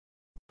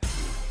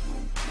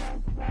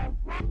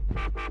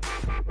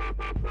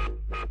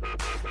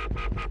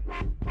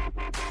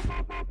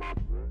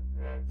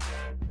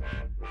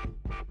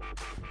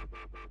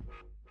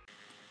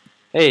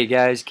Hey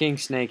guys, King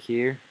Snake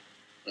here,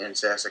 And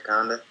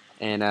Sasaconda.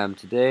 and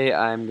today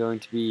I'm going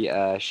to be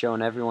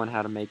showing everyone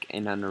how to make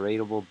an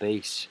unraidable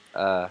base.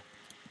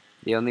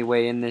 The only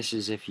way in this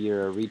is if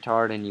you're a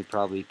retard and you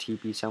probably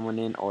TP someone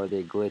in or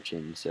they glitch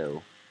in,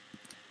 so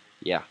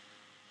yeah.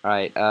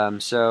 Alright,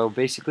 so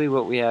basically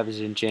what we have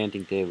is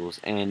enchanting tables,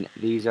 and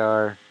these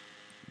are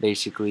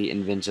basically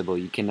invincible.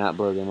 You cannot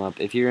blow them up.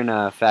 If you're in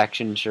a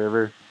faction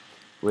server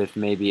with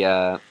maybe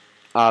a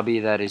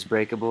obby that is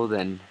breakable,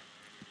 then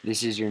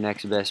this is your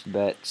next best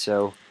bet.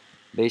 So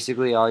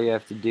basically all you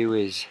have to do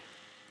is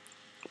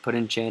put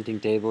enchanting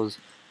tables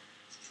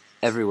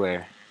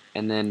everywhere,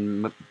 and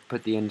then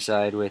put the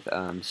inside with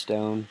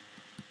stone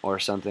or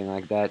something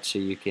like that, so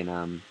you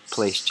can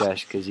place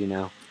chests, because you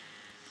know,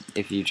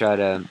 if you try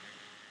to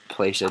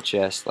place a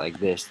chest like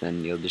this,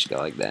 then you'll just go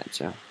like that.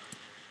 So,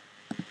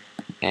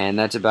 and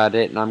that's about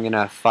it. And I'm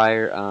gonna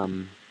fire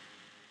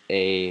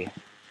a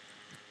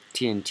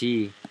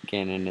TNT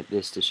cannon at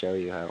this to show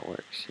you how it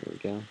works. Here we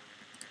go.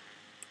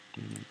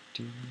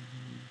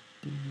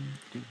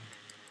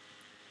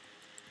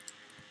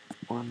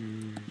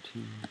 One,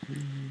 two,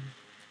 three.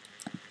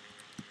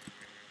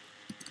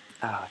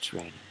 Oh, it's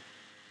raining.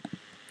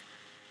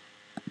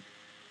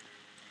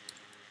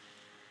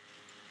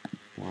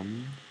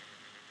 One,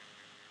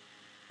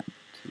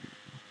 two.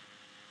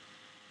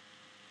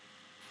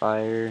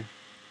 Fire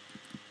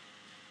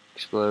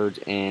explodes,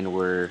 and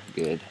we're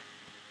good.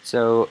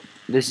 So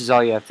this is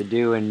all you have to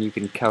do, and you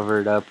can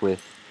cover it up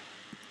with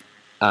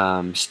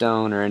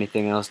stone or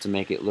anything else to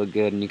make it look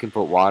good, and you can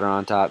put water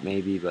on top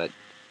maybe, but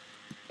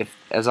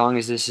as long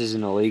as this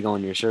isn't illegal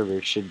in your server,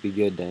 it should be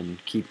good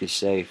and keep you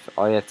safe.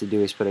 All you have to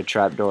do is put a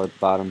trapdoor at the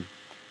bottom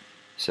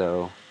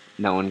so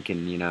no one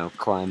can, you know,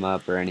 climb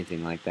up or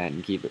anything like that,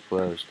 and keep it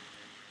closed.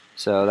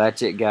 So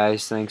that's it,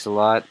 guys. Thanks a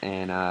lot,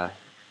 and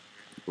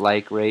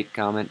like, rate,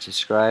 comment,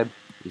 subscribe.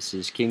 This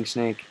is King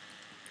Snake,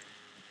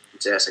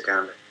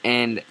 Sasaconda.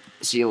 and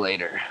see you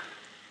later.